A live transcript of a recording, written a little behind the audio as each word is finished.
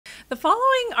The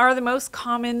following are the most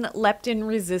common leptin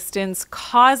resistance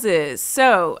causes.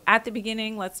 So at the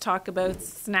beginning, let's talk about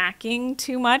snacking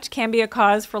too much can be a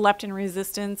cause for leptin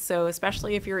resistance. So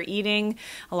especially if you're eating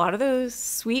a lot of those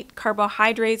sweet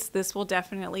carbohydrates, this will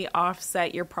definitely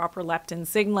offset your proper leptin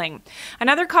signaling.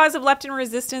 Another cause of leptin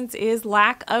resistance is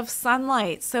lack of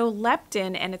sunlight. So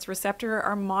leptin and its receptor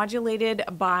are modulated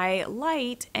by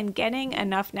light, and getting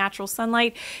enough natural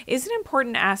sunlight is an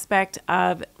important aspect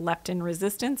of leptin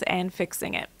resistance and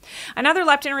fixing it. Another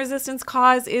leptin resistance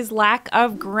cause is lack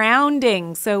of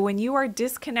grounding. So when you are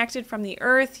disconnected from the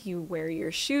earth, you wear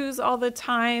your shoes all the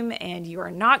time and you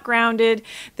are not grounded,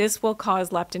 this will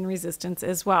cause leptin resistance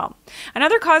as well.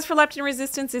 Another cause for leptin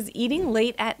resistance is eating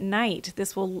late at night.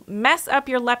 This will mess up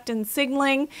your leptin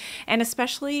signaling, and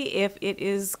especially if it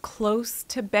is close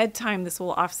to bedtime, this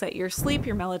will offset your sleep,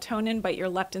 your melatonin, but your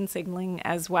leptin signaling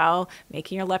as well,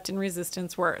 making your leptin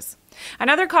resistance worse.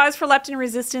 Another cause for leptin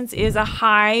resistance is a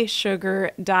high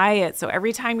sugar diet. So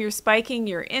every time you're spiking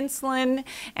your insulin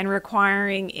and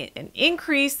requiring an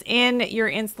increase in your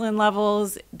insulin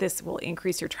levels, this will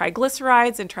increase your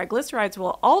triglycerides, and triglycerides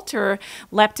will alter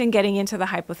leptin getting into the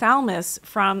hypothalamus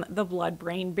from the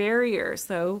blood-brain barrier,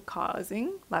 so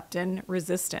causing leptin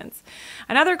resistance.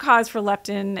 Another cause for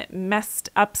leptin messed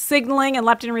up signaling and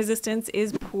leptin resistance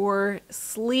is poor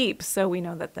sleep. So we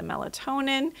know that the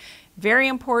melatonin, very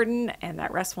important, and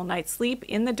that restful night's sleep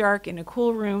in the dark in a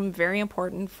cool room, very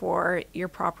important for your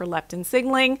proper leptin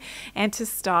signaling and to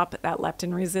stop that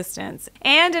leptin resistance.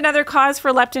 And another cause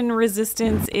for leptin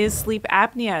resistance is sleep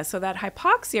apnea. So that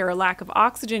hypoxia or lack of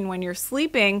oxygen when you're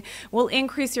sleeping will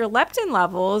increase your leptin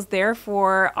levels,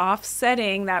 therefore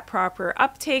offsetting that proper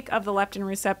uptake of the leptin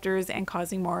receptors and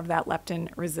causing more of that leptin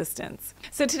resistance.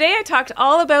 So today I talked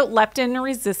all about leptin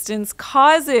resistance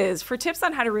causes. For tips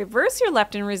on how to reverse your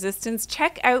leptin resistance,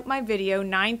 check out my video,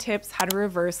 9 Tips How to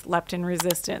Reverse Leptin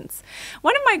Resistance.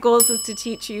 One of my goals is to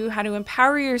teach you how to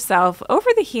empower yourself over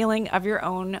the healing of your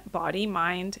own body,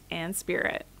 mind, and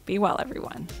spirit. Be well,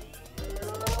 everyone.